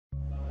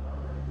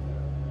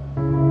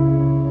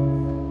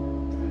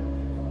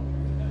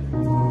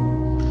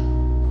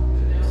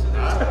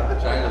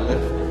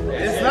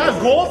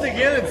goals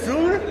again and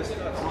sooner?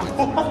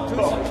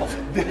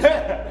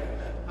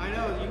 I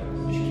know,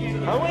 you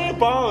can't. How many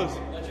pounds?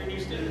 That's your new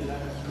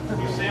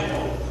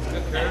sample.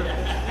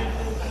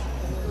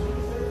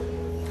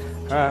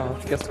 All right,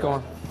 let's get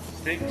going.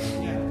 Stick?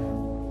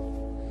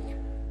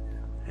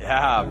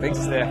 Yeah, big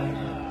stick.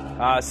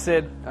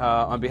 Sid,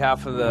 on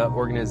behalf of the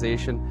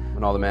organization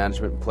and all the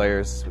management and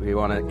players, we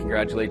want to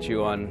congratulate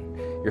you on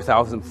your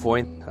 1,000th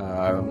point.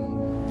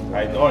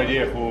 I had no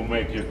idea who will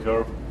make your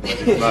curve, but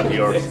it's not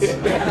yours.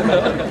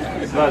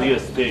 It's not your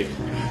stick.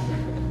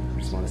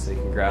 Just want to say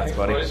congrats,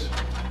 buddy.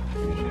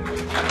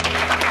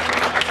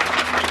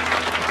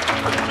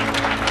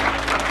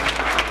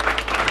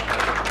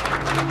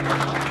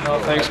 Well,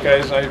 thanks,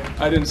 guys.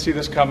 I didn't see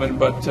this coming,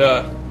 but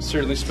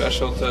certainly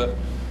special to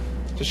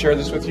share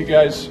this with you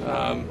guys.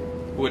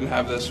 Wouldn't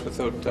have this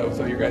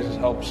without your guys'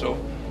 help. So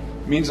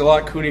it means a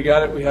lot. Cooney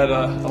got it. We had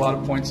a lot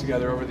of points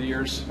together over the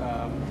years.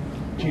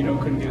 Gino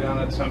couldn't get on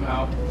it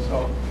somehow,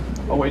 so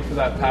I'll wait for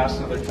that pass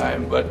another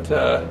time. But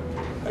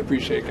I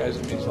appreciate it, guys.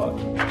 It means a lot.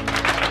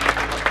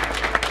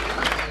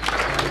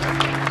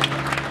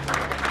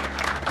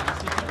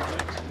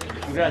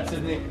 Congrats,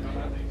 Sydney.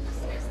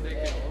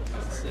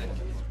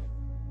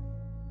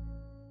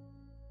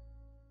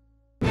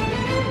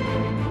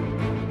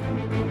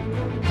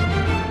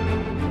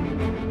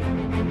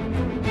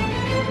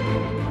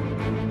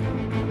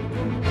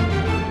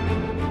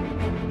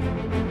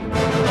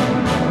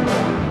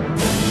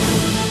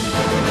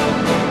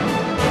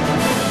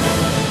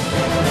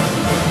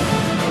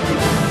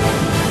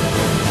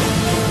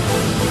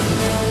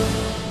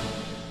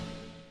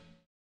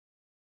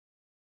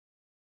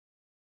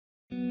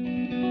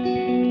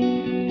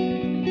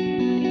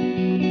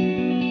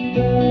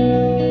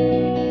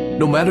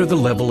 No matter the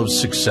level of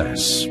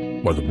success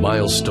or the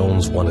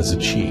milestones one has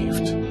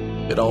achieved,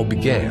 it all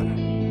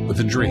began with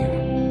a dream.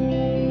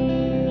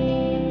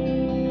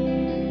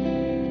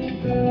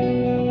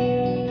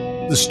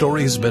 The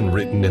story has been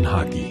written in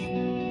hockey.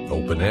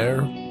 Open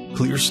air,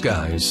 clear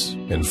skies,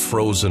 and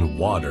frozen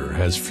water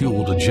has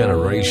fueled a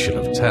generation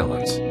of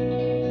talent.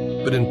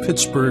 But in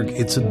Pittsburgh,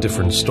 it's a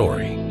different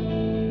story.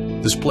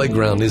 This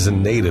playground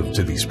isn't native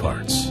to these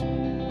parts,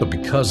 but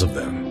because of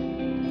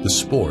them, the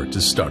sport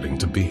is starting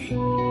to be.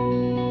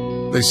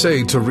 They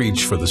say to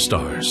reach for the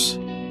stars.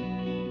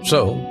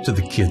 So, to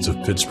the kids of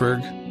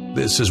Pittsburgh,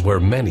 this is where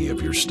many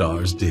of your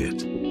stars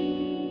did.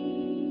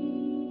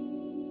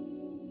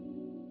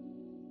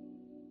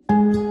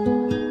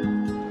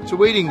 It's a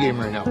waiting game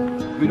right now.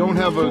 We don't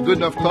have a good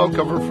enough cloud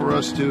cover for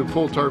us to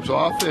pull tarps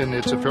off, and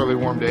it's a fairly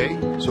warm day,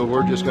 so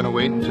we're just going to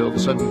wait until the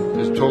sun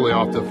is totally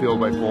off the field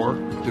by 4.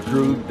 The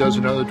crew does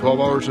another 12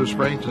 hours of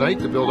spraying tonight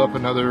to build up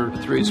another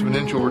 3/8 of an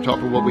inch over top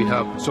of what we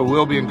have. So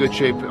we'll be in good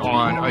shape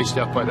on ice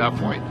depth by that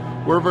point.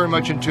 We're very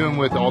much in tune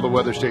with all the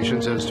weather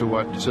stations as to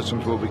what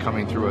systems will be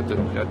coming through at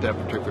that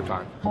particular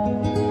time.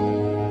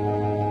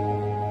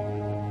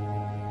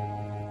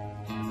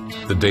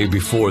 The day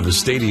before the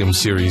Stadium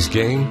Series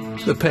game,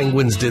 the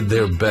Penguins did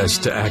their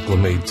best to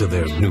acclimate to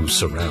their new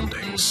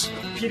surroundings.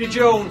 Peter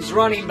Jones,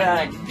 running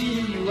back.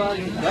 The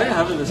running back. I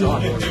have this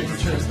on.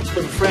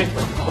 From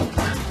Franklin.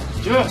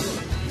 Just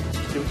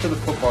give it to the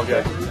football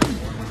guy.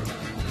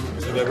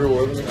 Is it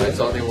everywhere? That's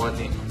only one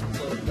thing.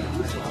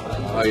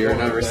 Oh, you're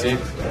not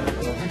received?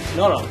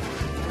 No.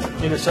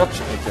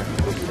 Interception right there.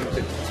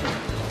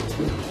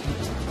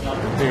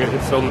 You're going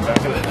to fill in the back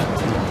of that.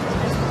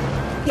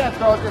 Can't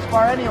throw it this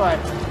far anyway.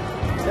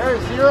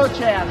 There's zero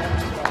chance.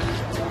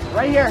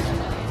 Right here.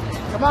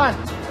 Come on.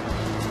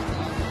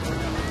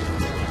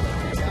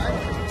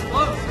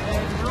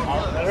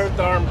 That hurt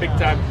the arm big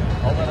time.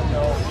 I'll let him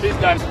know. He's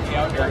done.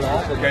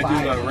 The guy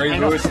doing the Ray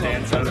Lewis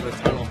dance out of the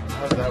tunnel.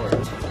 How does that work?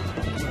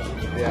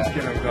 Just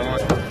get him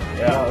going.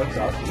 Yeah, that's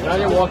awesome. Now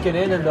you're walking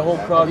in and the whole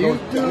crowd goes,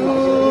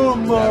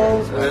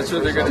 That's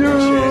what they're going to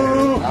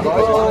do. I've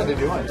always wanted to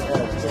do it.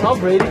 Is Tom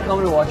Brady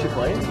coming to watch you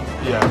play?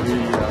 Yeah, we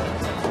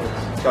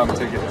got him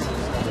tickets.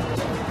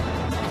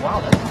 Wow,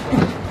 that's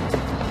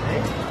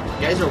hey,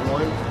 you guys are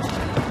one.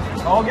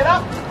 Oh, get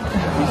up!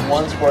 These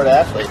one-sport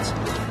athletes.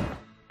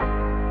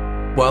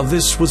 While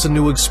this was a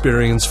new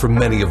experience for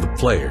many of the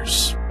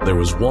players, there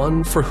was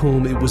one for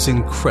whom it was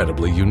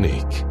incredibly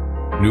unique.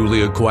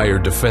 Newly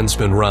acquired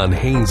defenseman Ron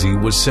Hainsey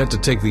was set to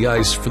take the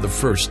ice for the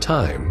first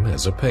time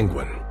as a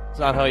Penguin. It's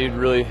not how you'd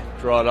really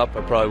draw it up.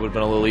 I probably would have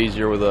been a little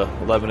easier with a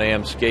 11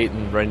 a.m. skate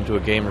and right into a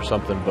game or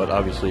something, but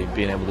obviously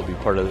being able to be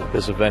part of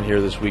this event here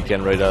this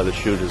weekend right out of the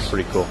chute is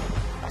pretty cool.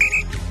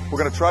 We're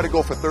going to try to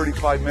go for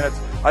 35 minutes.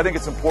 I think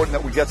it's important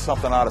that we get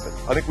something out of it.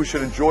 I think we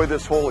should enjoy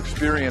this whole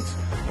experience,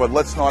 but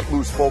let's not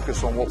lose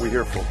focus on what we're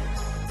here for.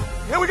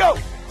 Here we go.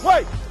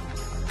 Play.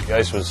 The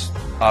ice was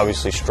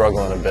obviously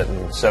struggling a bit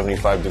in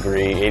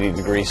 75-degree,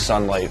 80-degree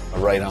sunlight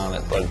right on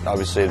it, but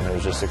obviously it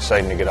was just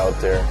exciting to get out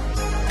there.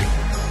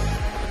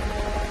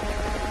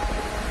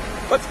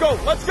 Let's go.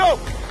 Let's go.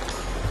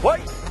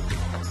 Play.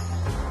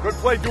 Good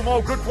play,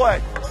 Dumo. Good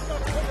play.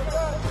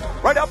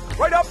 Right up.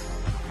 Right up.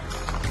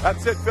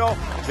 That's it, Phil.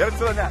 Get it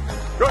to the net.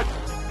 Good.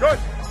 Good.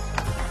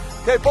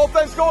 Okay, both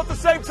ends go at the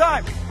same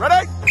time.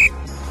 Ready?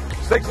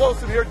 Stay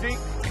close in here, Dean.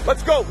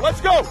 Let's go.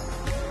 Let's go.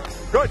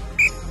 Good.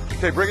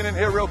 Okay, bring it in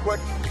here real quick.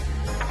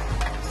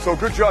 So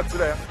good job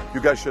today. You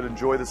guys should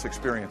enjoy this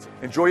experience.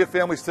 Enjoy your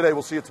families today.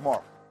 We'll see you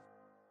tomorrow.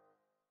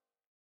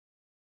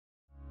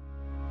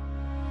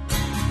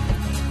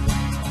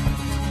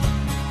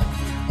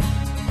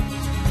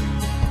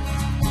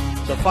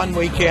 It's a fun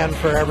weekend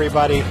for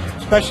everybody,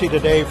 especially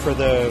today for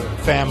the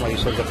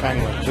families of the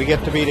Penguins. We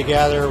get to be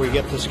together, we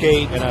get to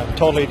skate in a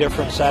totally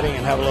different setting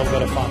and have a little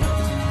bit of fun.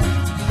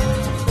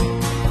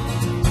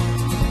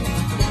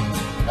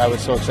 I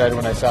was so excited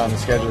when I saw on the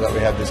schedule that we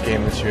had this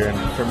game this year,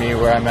 and for me,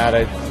 where I'm at,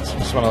 it's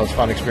just one of those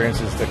fun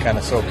experiences to kind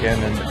of soak in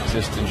and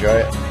just enjoy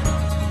it.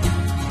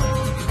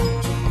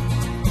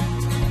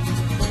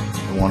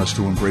 I want us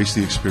to embrace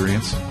the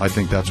experience. I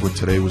think that's what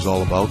today was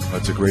all about.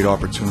 It's a great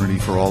opportunity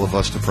for all of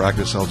us to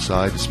practice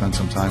outside, to spend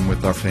some time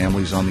with our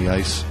families on the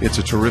ice. It's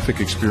a terrific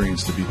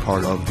experience to be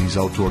part of these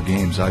outdoor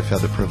games. I've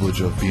had the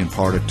privilege of being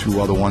part of 2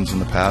 other ones in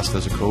the past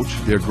as a coach.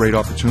 They're great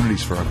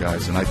opportunities for our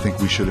guys, and I think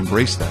we should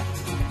embrace that.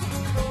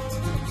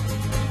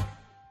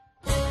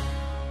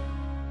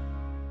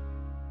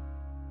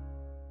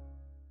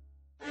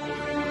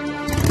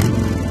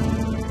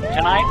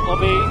 Tonight will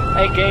be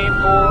a game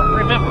for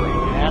remembering,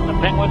 and the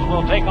Penguins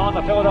will take on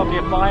the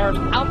Philadelphia Flyers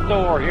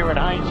outdoor here at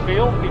Heinz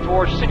Field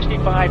before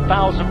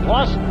 65,000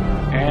 plus,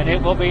 and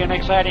it will be an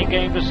exciting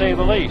game to say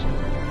the least.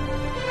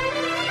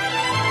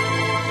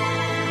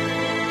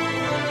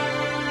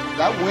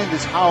 That wind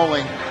is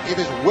howling. It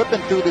is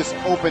whipping through this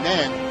open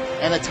end,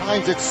 and at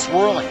times it's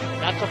swirling.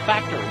 That's a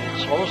factor. It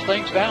slows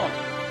things down.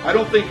 I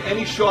don't think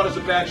any shot is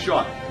a bad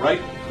shot, right?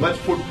 Let's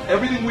put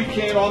everything we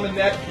can on the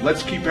net.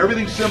 Let's keep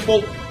everything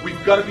simple. We've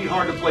got to be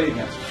hard to play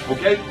against,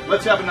 okay?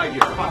 Let's have a night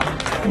here. Come on.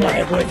 Come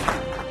on, boys.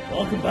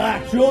 Welcome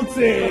back, Schultz.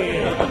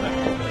 Pittsburgh,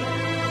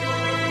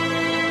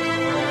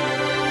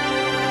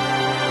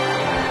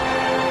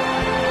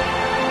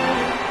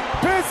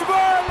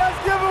 let's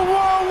give a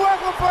warm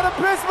welcome for the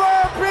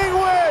Pittsburgh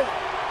Penguins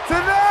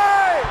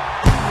tonight!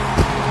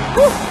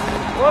 Woo!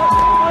 What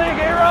a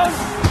league, heroes!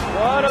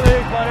 What a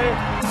league, buddy!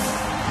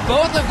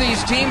 Both of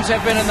these teams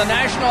have been in the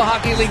National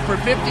Hockey League for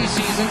 50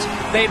 seasons.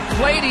 They've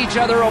played each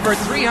other over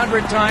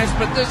 300 times,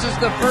 but this is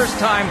the first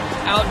time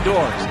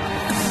outdoors.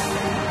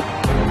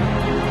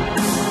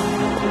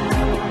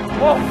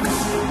 Whoa! Look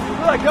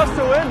at that gust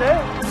of wind,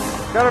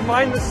 eh? Gotta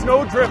mind the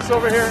snow drifts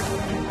over here.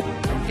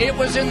 It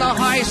was in the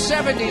high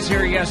 70s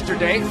here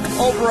yesterday,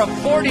 over a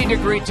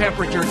 40-degree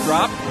temperature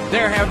drop.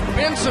 There have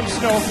been some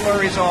snow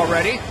flurries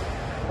already.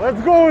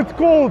 Let's go, it's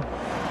cold.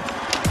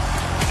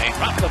 They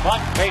drop the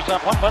puck, face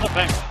up one by the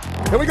Penguins.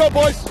 Here we go,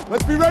 boys.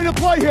 Let's be ready to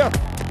play here.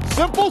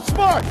 Simple,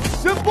 smart.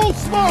 Simple,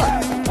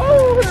 smart.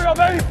 Oh, here we go,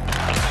 baby.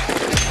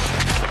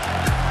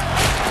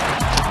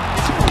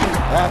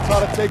 That's how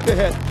to take the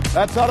hit.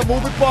 That's how to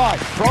move it by.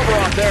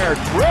 Provorov there,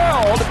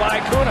 drilled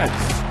by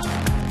Kunitz.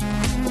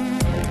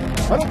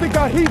 I don't think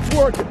our heat's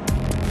working.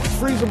 I'm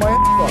freezing my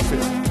off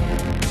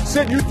here.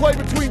 Sid, you play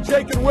between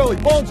Jake and Willie.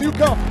 Bones, you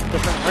come.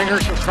 Different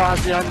ringers for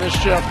Crosby on this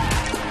ship.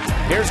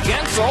 Here's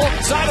Gensel,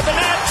 side of the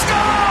net,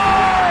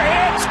 score!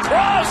 It's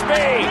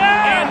Crosby,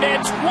 and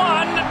it's 1-0.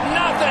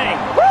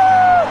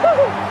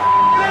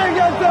 There you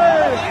go,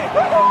 Dave!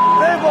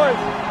 Hey, boys!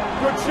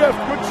 Good shift,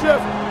 good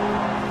shift.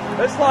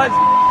 This line's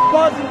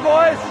buzzing,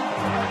 boys!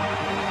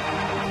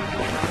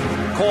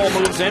 Cole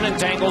moves in and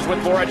tangles with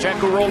Voracek,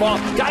 who rolled off.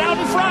 Got out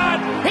in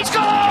front! He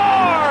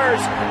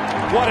scores!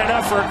 What an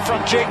effort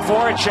from Jake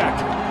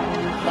Voracek.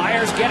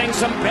 Flyers getting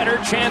some better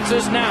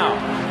chances now.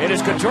 It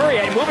is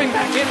Couturier moving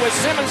back in with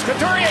Simmons.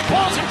 Couturier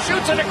pulls and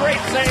shoots, and a great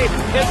save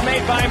is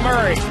made by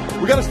Murray.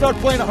 We got to start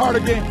playing a harder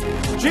game.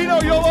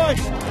 Gino, your line.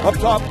 Up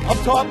top, up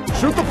top.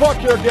 Shoot the puck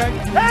here, gang.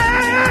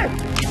 Hey!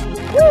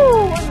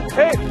 Woo!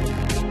 Hey!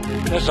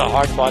 This is a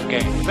hard-fought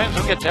game. Fans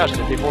will get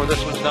tested before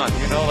this one's done.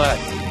 You know that.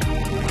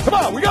 Come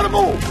on, we got to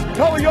move.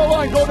 Cullen, your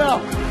line, go now.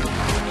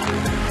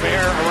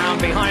 Bear around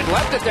behind,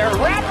 left it there.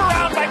 Wrap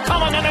around by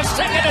Cullen in a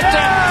second attempt.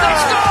 They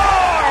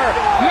score!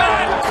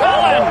 Matt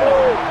Cullen!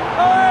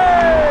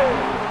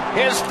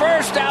 His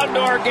first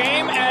outdoor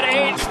game at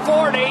age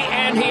 40,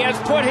 and he has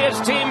put his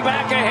team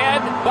back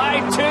ahead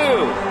by 2.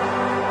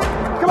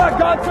 Come on,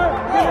 Gonser!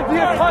 Get into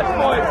your punch,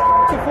 boys!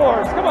 The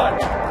floors, come on!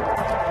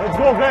 Let's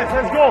go, guys,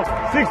 let's go!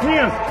 6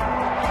 minutes!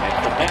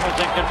 The Penguins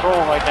in control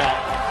right now.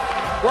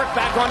 Work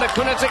back on the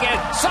Kunitz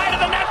again. Side of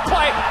the net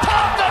play.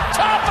 Off the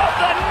top of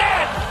the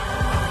net!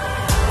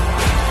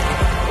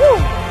 Woo!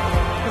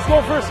 Let's go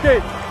for a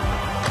skate.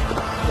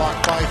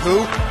 Blocked by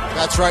who?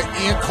 That's right,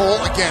 Ian Cole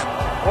again.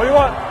 What do you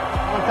want?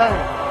 One time.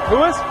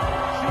 Lewis?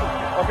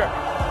 Okay.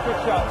 Good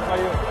shot by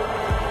you.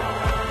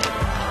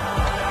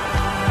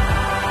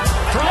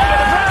 From the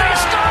front, they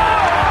score!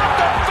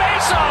 Off the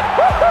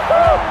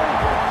face-off!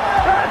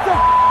 That's a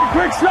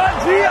quick shot,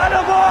 G. Out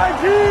of line,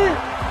 G.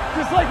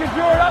 Just like you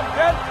drew it up,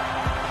 man.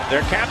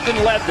 Their captain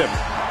led them.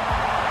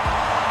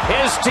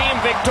 His team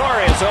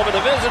victorious over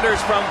the visitors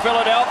from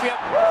Philadelphia.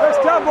 Nice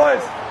job,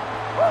 boys.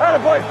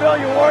 Attaboy, Phil,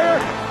 you warrior.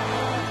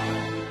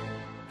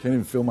 Can't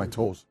even feel my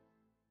toes.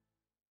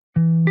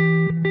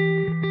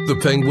 The The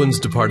Penguins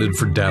departed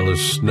for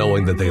Dallas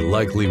knowing that they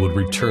likely would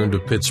return to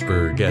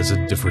Pittsburgh as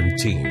a different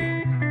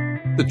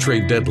team. The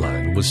trade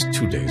deadline was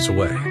 2 days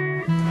away.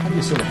 How do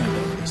you sort of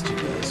handle these two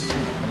guys?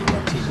 When you've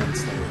got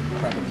teammates that are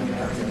probably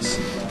nervous,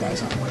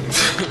 guys aren't waiting.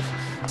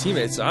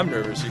 Teammates? I'm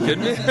nervous. You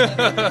kidding me?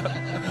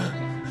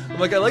 I'm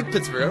like, I like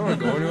Pittsburgh. I don't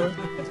want to go anywhere.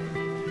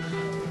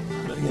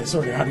 Yeah,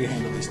 sort of, how do you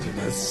handle these two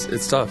guys?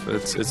 It's tough.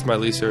 It's my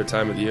least favorite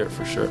time of the year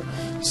for sure.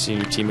 Seeing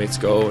your teammates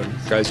go and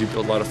guys you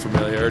build a lot of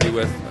familiarity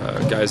with,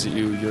 guys that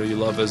you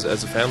love as a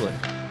family.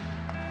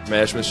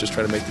 Management's just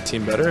trying to make the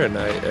team better, and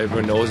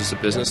everyone knows it's a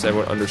business.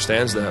 Everyone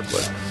understands that,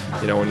 but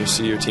when you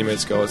see your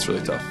teammates go, it's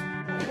really tough.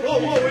 It's a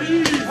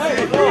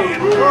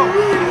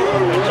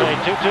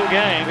 2-2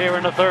 game here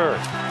in the third.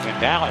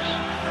 And Dallas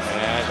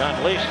has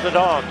unleashed the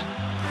Dogs.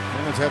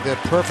 Penguins have that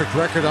perfect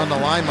record on the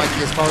line,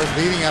 Mikey, as far as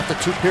leading after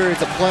 2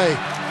 periods of play.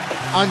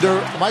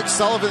 Under Mike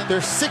Sullivan,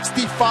 they're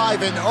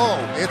 65-0.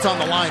 It's on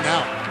the line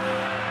now.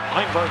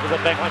 Klingberg with the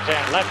Penguins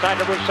in. Left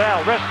side to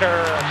Roussel.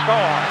 Rister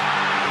score.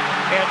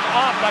 It's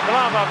off the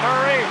glove of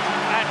Murray.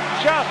 And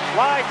just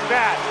like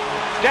that,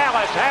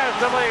 Dallas has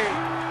the lead.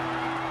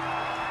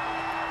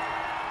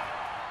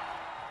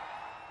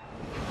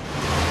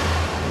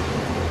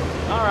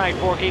 All right,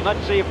 Forky,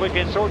 let's see if we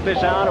can sort this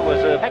out. It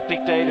was a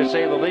hectic day, to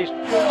say the least.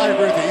 I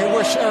agree with you. You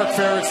wish Eric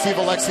Ferrer and Steve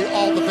Alexi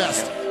all the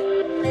best.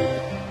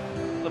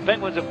 The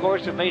Penguins, of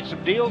course, have made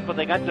some deals, but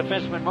they got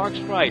defenseman Mark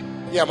Streit.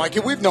 Yeah, Mikey,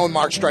 we've known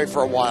Mark Streit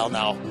for a while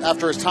now.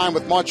 After his time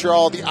with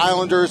Montreal, the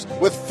Islanders,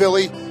 with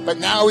Philly, but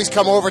now he's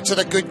come over to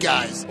the good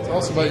guys. Tell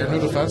us about your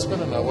new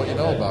defenseman and what you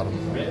know about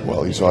him.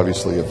 Well, he's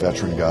obviously a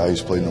veteran guy.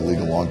 He's played in the league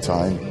a long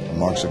time.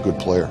 Mark's a good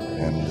player,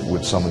 and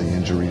with some of the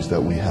injuries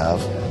that we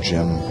have,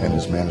 Jim and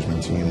his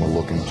management team are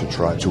looking to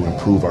try to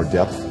improve our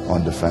depth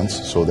on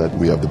defense so that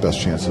we have the best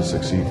chance to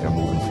succeed and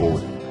moving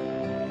forward.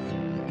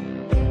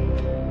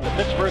 The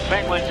Pittsburgh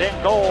Penguins in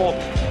goal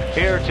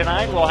here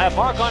tonight. We'll have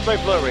Marc-Andre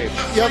Fleury.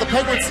 Yeah, the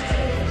Penguins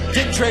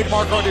didn't trade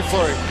Marc-Andre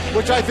Fleury,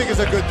 which I think is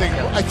a good thing.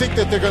 I think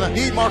that they're going to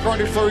need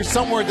Marc-Andre Fleury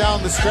somewhere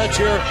down the stretch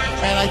here,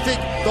 and I think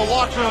the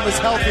locker room is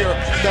healthier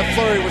that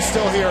Fleury was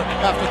still here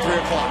after 3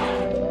 o'clock.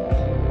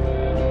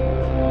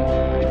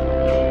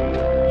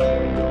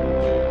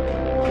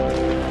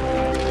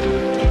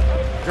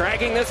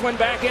 Dragging this one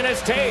back in is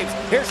Taves.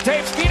 Here's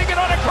Taves feeding it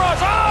on a cross.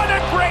 Oh, and a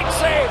great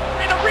save.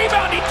 And a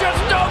rebound. He just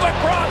dove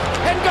across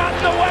and got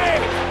in the way.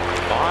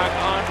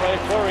 Marc-Andre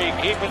Fleury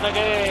keeping the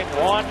game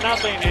 1-0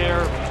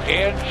 here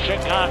in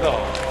Chicago.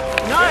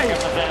 Nice.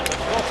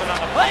 Wilson on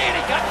the play, and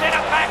he cuts in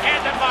a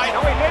backhanded by. No,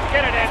 he didn't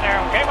get it in there.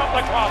 Came up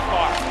the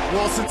crossbar.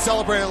 Wilson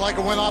celebrated like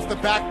it went off the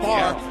back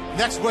bar. Yeah.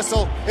 Next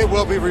whistle, it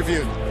will be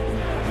reviewed.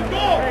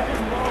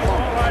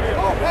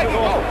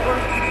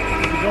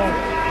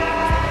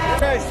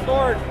 Okay,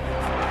 scored.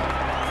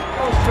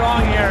 Go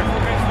strong here.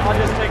 I'll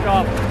just take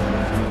off.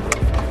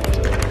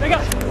 Take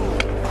off.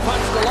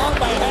 Punched along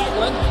by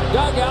Hagelin.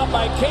 Dug out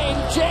by King.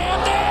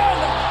 Jammed in. A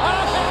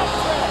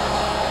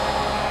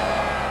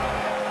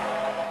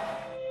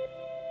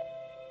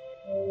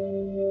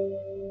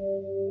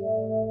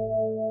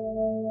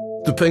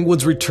hat-trick. The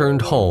Penguins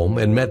returned home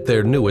and met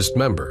their newest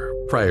member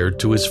prior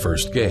to his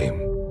first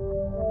game.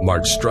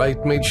 Mark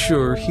Streit made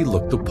sure he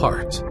looked the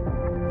part.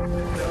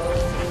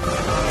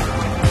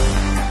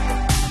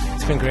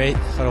 It's been great.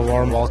 Got a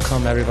warm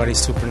welcome. Everybody's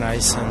super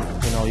nice,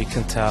 and you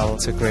can tell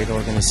it's a great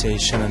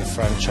organization and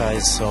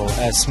franchise. So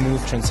a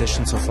smooth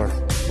transition so far.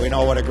 We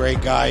know what a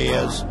great guy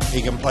is.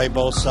 He can play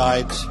both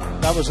sides.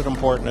 That was an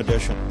important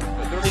addition.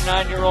 The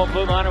 39-year-old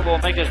Blue Liner will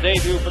make his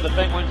debut for the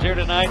Penguins here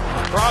tonight.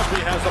 Crosby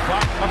has the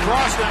puck.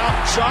 Across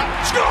now. Shot.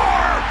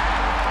 Score!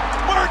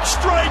 Mark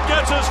Streit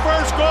gets his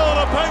first goal in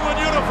a Penguin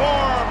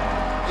uniform.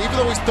 Even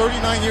though he's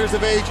 39 years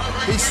of age,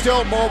 he's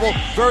still mobile,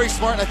 very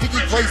smart, and I think he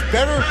plays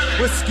better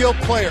with skilled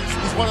players.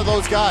 He's one of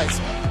those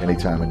guys.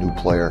 Anytime a new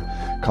player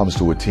comes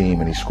to a team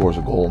and he scores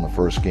a goal in the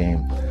first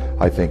game,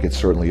 I think it's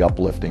certainly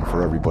uplifting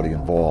for everybody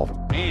involved.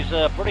 He's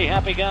a pretty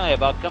happy guy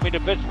about coming to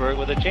Pittsburgh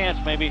with a chance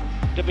maybe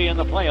to be in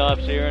the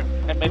playoffs here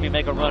and maybe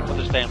make a run for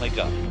the Stanley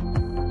Cup.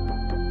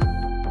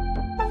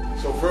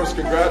 So first,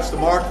 congrats to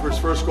Mark for his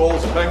first goal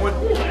as a Penguin.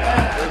 Great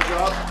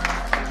job.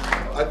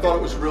 I thought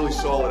it was a really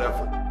solid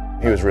effort.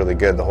 He was really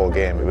good the whole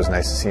game. It was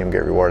nice to see him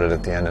get rewarded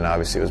at the end, and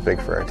obviously it was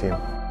big for our team.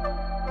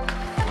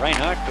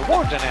 Reinhardt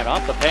towards the net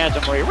off the pads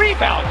of Murray.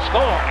 Rebound,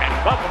 score,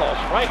 and Buffalo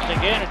strikes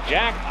again, and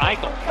Jack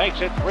Eichel makes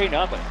it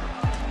 3-0.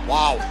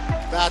 Wow,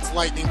 that's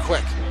lightning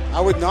quick. I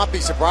would not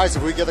be surprised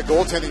if we get a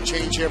goaltending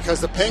change here because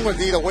the Penguins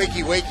need a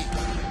wakey-wakey.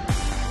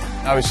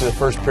 Obviously the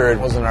first period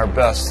wasn't our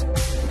best.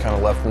 We kind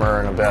of left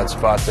Murray in a bad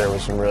spot there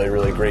with some really,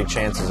 really great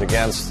chances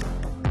against.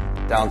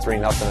 Down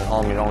 3-0 at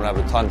home, you don't have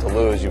a ton to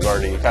lose. You've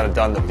already kind of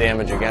done the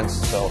damage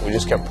against, so we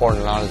just kept pouring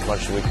it on as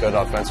much as we could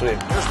offensively.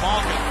 Here's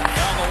Malkin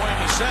down the wing,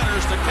 he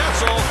centers to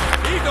Kessel.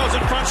 He goes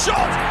in front,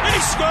 Schultz, he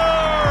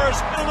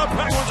scores, and the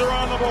Penguins are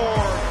on the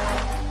board.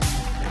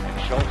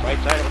 Schultz right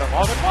side of it,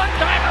 Malkin,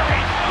 one-timer, he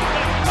shoots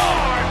and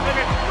scores,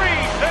 and it's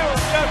 3-2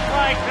 just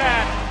like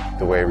that.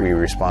 The way we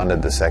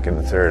responded the second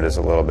and third is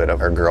a little bit of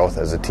our growth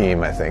as a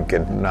team, I think,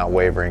 and not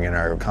wavering in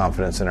our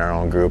confidence in our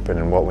own group and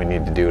in what we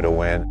need to do to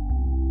win.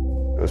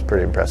 It was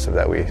pretty impressive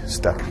that we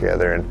stuck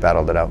together and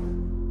battled it out.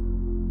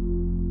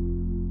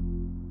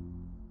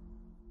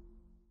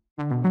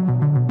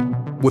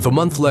 With a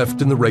month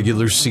left in the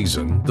regular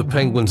season, the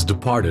Penguins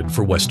departed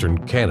for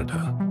Western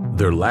Canada.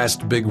 Their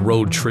last big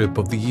road trip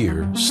of the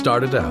year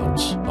started out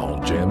all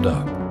jammed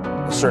up.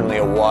 Certainly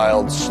a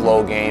wild,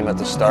 slow game at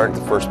the start.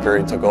 The first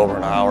period took over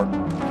an hour.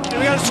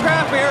 We got a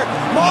scrap here.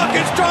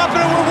 Malkin's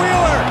dropping it with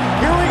Wheeler.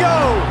 Here we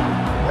go.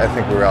 I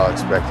think we were all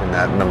expecting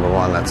that. Number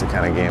one, that's the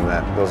kind of game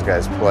that those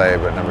guys play.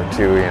 But number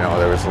two, you know,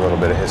 there was a little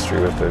bit of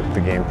history with the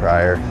game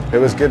prior. It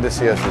was good to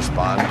see us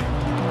respond.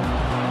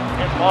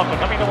 Here's Malkin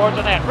coming towards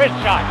the net. Wrist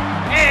shot.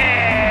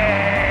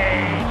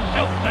 Hey!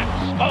 Shoots and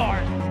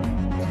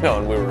scores. You know,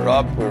 and we were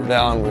up, we were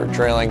down, we were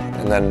trailing,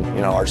 and then,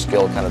 you know, our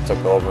skill kind of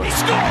took over. He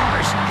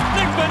scores!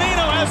 Nick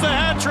Bonino has the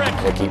hat trick.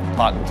 They keep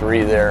potting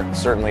three there,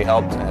 certainly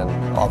helped, and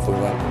off we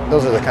went.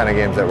 Those are the kind of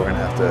games that we're going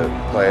to have to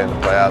play in the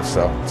playoffs,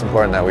 so it's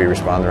important that we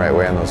respond the right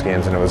way in those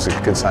games, and it was a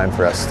good sign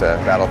for us to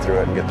battle through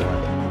it and get the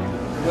win.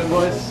 Good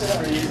boys.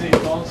 Pretty easy.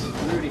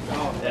 Rudy.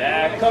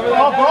 Yeah, cover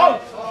that head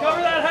up.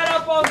 Cover that head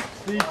up, folks.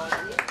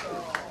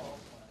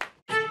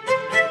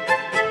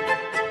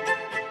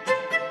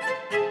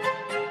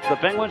 The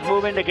Penguins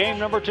move into game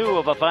number 2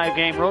 of a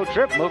 5-game road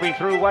trip, moving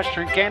through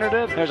Western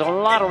Canada. There's a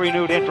lot of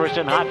renewed interest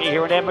in hockey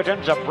here in Edmonton.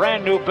 It's a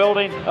brand new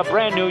building, a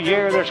brand new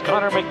year. There's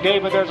Connor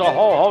McDavid. There's a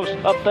whole host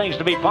of things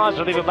to be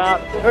positive about.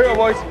 Here we go,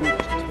 boys.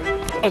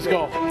 Let's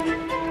go.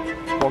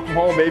 Welcome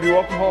home, baby.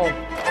 Welcome home.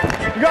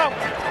 You go.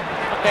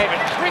 McDavid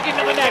streaking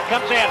to the net,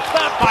 comes in,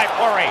 stopped by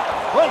Fleury,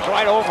 runs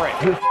right over it.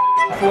 You're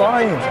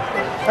flying.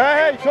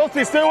 Hey,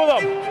 Schultz, stay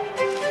with him.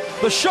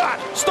 The shot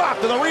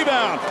stopped and the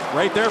rebound.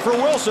 Right there for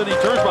Wilson. He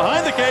turns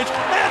behind the cage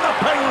and the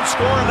Penguins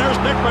score, and there's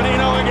Nick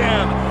Bonino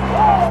again.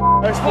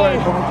 Nice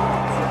play.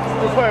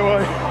 Nice play,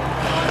 Willie.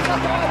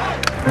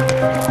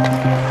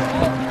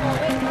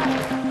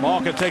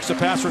 Malkin takes the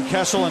pass from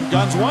Kessel and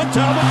guns one.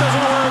 Talbot doesn't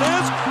know where it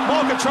is.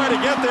 Malkin tried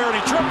to get there and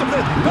he tripped him.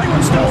 The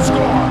Penguins still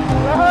score.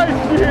 Nice,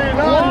 Gene.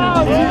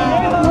 Nice.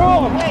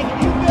 Hey,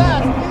 you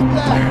got it.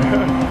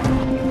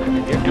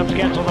 Here comes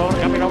Kessel though,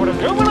 coming over to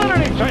Dumoulin,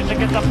 and he tries to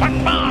get the puck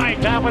by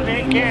Talbot, and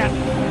he can't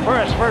for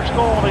his first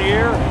goal of the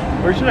year.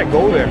 Where should I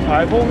go there?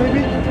 5-hole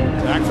maybe?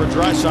 Back for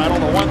Draisaitl,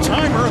 the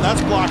one-timer, and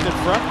that's blocked in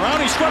front.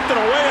 Rowney swept it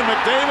away, and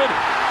McDavid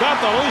got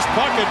the loose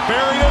puck and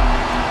buried it.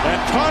 And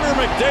Connor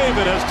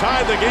McDavid has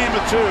tied the game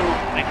at 2.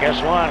 And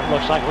guess what?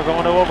 Looks like we're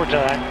going to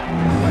overtime.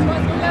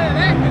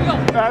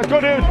 Let's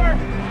go, dude.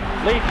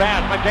 Lead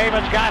pass,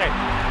 McDavid's got it.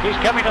 He's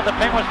coming to the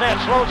Penguins net,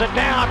 slows it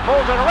down,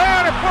 pulls it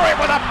around, and Fleury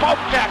with a poke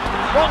check.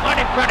 Won't let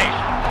him finish.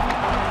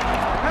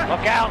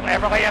 Look out,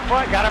 Everly in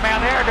front, got a man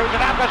there, does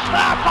it have to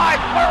stop by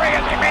Fleury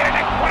as he made an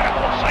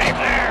incredible save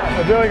there.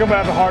 I feel like I'm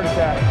going to have a heart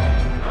attack.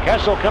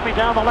 Kessel coming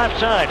down the left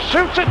side,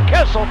 shoots it,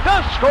 Kessel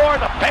does score,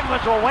 the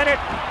Penguins will win it.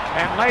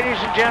 And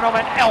ladies and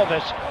gentlemen,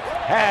 Elvis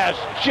has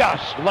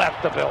just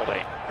left the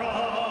building.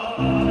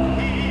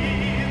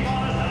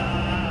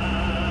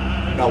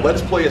 Now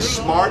let's play a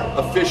smart,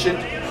 efficient,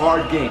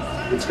 hard game.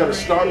 It's got to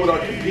start with our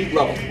compete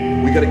level.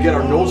 We got to get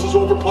our noses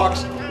over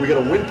pucks. We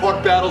got to win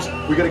puck battles.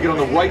 We got to get on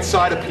the right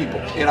side of people.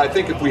 And I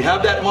think if we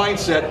have that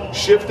mindset,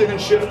 shift in and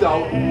shift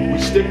out, we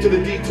stick to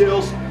the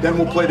details, then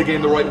we'll play the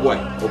game the right way,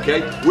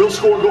 okay? We'll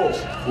score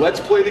goals. Let's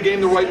play the game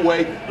the right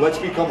way. Let's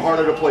become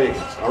harder to play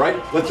against, all right?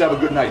 Let's have a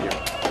good night here.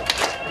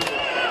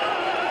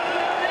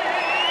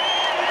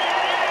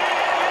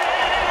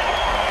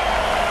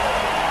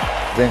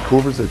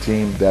 Vancouver's a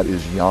team that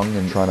is young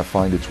and trying to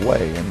find its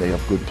way, and they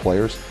have good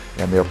players,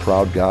 and they're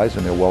proud guys,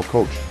 and they're well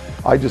coached.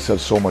 I just have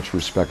so much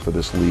respect for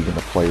this league and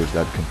the players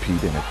that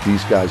compete in it.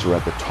 These guys are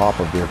at the top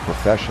of their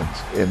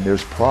professions, and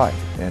there's pride,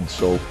 and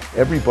so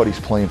everybody's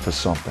playing for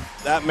something.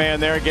 That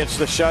man there gets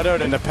the shutout,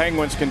 and the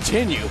Penguins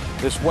continue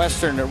this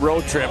Western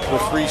road trip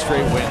with 3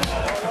 straight wins.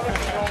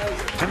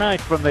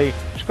 Tonight from the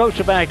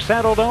Scotiabank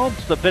Saddledome,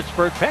 the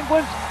Pittsburgh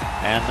Penguins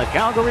and the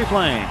Calgary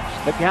Flames.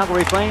 The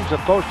Calgary Flames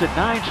have posted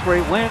 9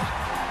 straight wins.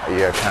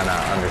 You kind of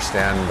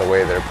understand the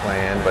way they're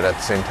playing, but at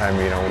the same time,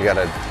 you know, you got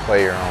to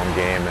play your own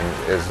game,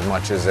 and as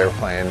much as they're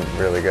playing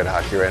really good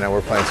hockey right now,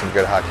 we're playing some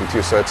good hockey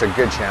too, so it's a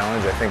good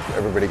challenge. I think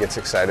everybody gets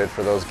excited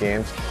for those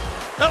games.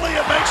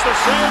 Elliott makes the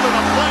save, and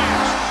the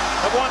Flames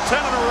have won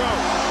 10 in a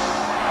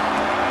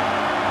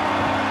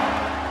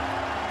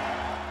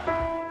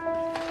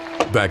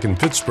row. Back in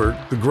Pittsburgh,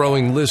 the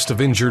growing list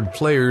of injured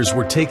players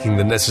were taking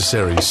the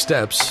necessary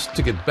steps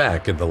to get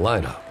back in the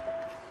lineup.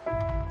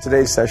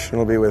 Today's session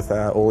will be with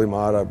Ole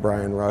Mata,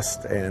 Brian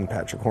Rust, and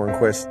Patrick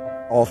Hornquist.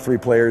 All 3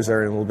 players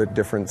are in a little bit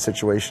different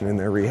situation in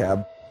their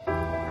rehab.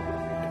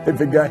 Hey,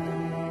 big guy.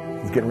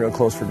 He's getting real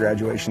close for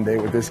graduation day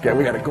with this guy.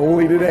 We got a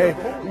goalie today.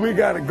 We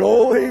got a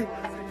goalie.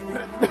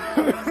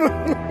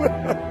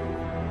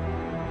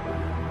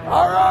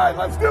 All right,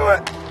 let's do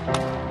it.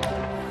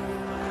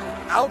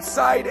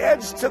 Outside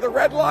edge to the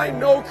red line,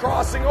 no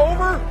crossing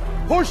over.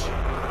 Push.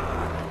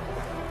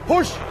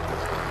 Push.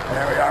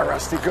 There we are,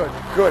 Rusty. Good,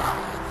 good.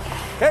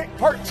 Okay,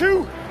 part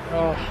 2.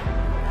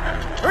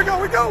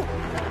 Here we go.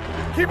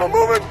 Keep them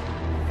moving.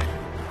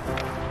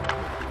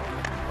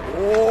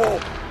 Oh,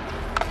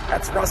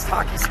 that's Rust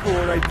Hockey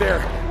School right there.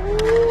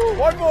 Woo,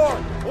 one more,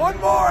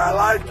 I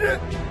like it.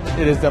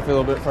 It is definitely a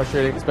little bit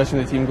frustrating, especially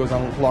when the team goes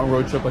on a long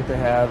road trip like they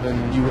have,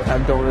 and you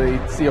don't really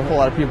see a whole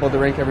lot of people at the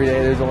rink every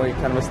day. There's only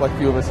kind of a select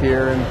few of us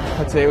here,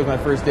 and today was my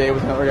first day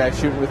with another guy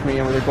shooting with me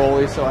and with a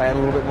goalie, so I had a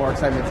little bit more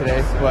excitement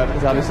today, but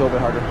it's obviously a little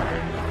bit harder.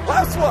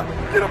 Last one,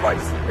 get a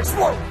ice,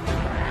 explode.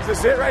 Is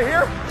this it right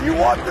here? You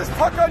want this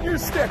puck on your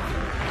stick.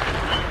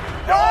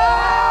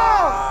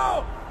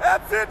 Oh!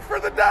 That's it for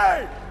the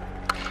day.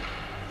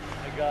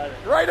 I got it.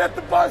 Right at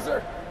the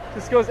buzzer.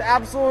 This goes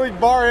absolutely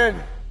bar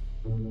in.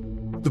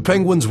 The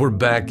Penguins were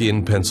back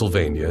in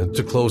Pennsylvania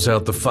to close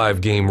out the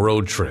 5-game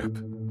road trip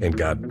and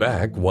got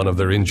back one of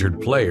their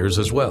injured players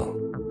as well.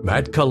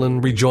 Matt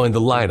Cullen rejoined the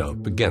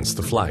lineup against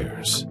the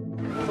Flyers.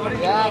 Here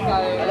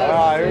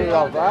you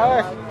go,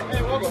 brother.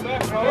 Hey, welcome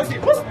back, fellas.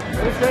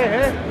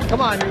 Hey,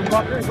 come on, you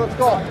fuckers, let's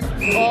go.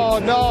 Oh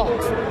no,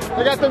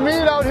 I got the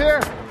meat out here.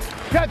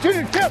 Got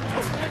Junior Chip.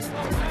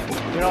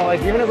 You know,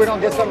 like even if we don't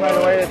get something right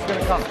away, it's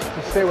gonna come.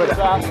 Just stay with it.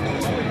 I'm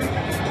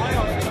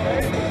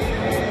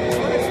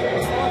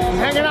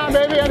hanging on,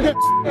 baby. I'm good.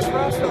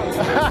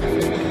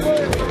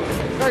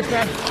 Thanks,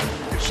 man.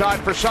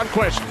 Side for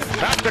Sundqvist.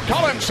 Back to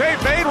Cullen.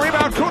 Save made.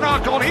 Rebound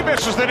Kuhnhackl, and he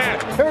misses the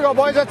net. Here we go,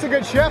 boys. That's a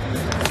good shift.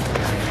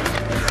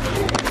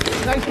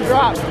 Nice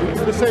drop.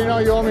 Just so you know,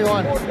 you owe me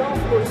one.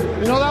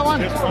 You know that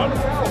one?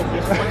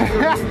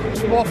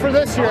 Well, for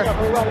this year.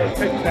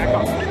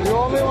 You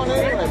owe me one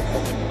anyway.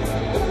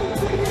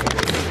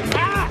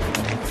 Ah!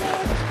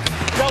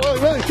 Yeah,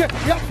 Willie, kick.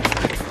 Yep.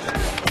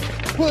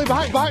 Willie,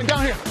 behind,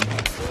 down here.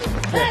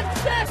 10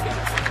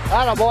 seconds.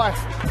 Atta boy.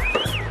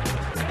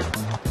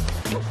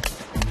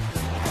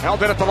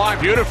 Held in at the line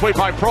beautifully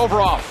by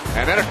Provorov.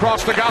 And then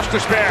across to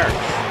Gostisbehere.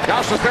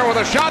 Gostisbehere with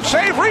a shot,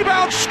 save,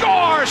 rebound,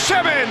 score!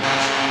 Simmons!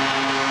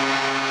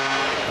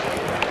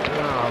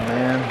 Oh,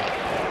 man.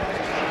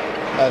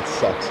 That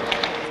sucks.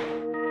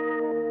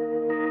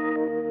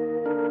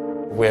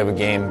 We have a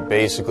game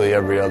basically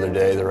every other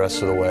day the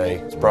rest of the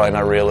way. It's probably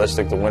not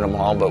realistic to win them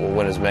all, but we'll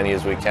win as many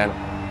as we can.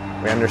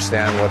 We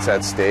understand what's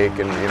at stake,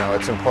 and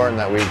it's important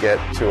that we get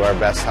to our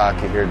best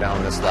hockey here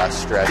down this last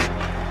stretch.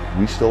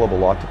 We still have a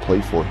lot to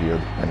play for here,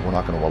 and we're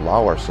not going to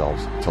allow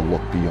ourselves to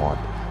look beyond.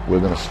 We're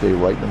going to stay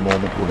right in the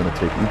moment. We're going to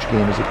take each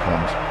game as it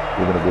comes.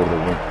 We're going to go to the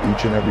rink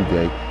each and every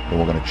day, and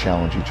we're going to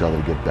challenge each other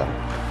to get better.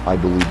 I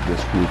believe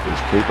this group is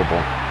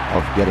capable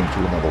of getting to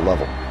another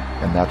level,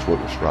 and that's what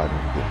we're striving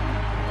to do.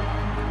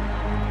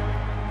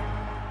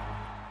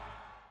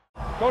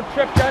 Don't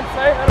trip, Jen.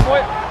 Say,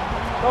 attaboy.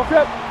 Don't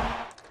trip.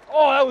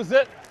 Oh, that was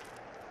it.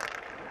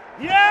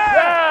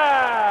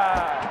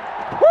 Yeah!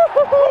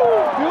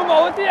 Woo-hoo-hoo!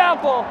 Dumo with the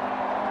apple.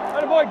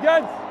 Attaboy,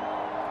 Gens.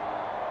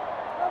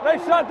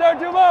 Nice shot there,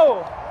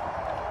 Dumo.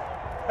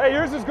 Hey,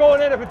 yours is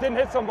going in if it didn't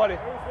hit somebody.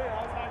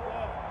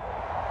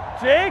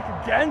 Jake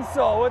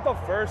Gensel with the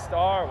first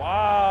star.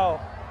 Wow.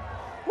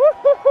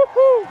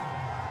 Woo-hoo-hoo-hoo!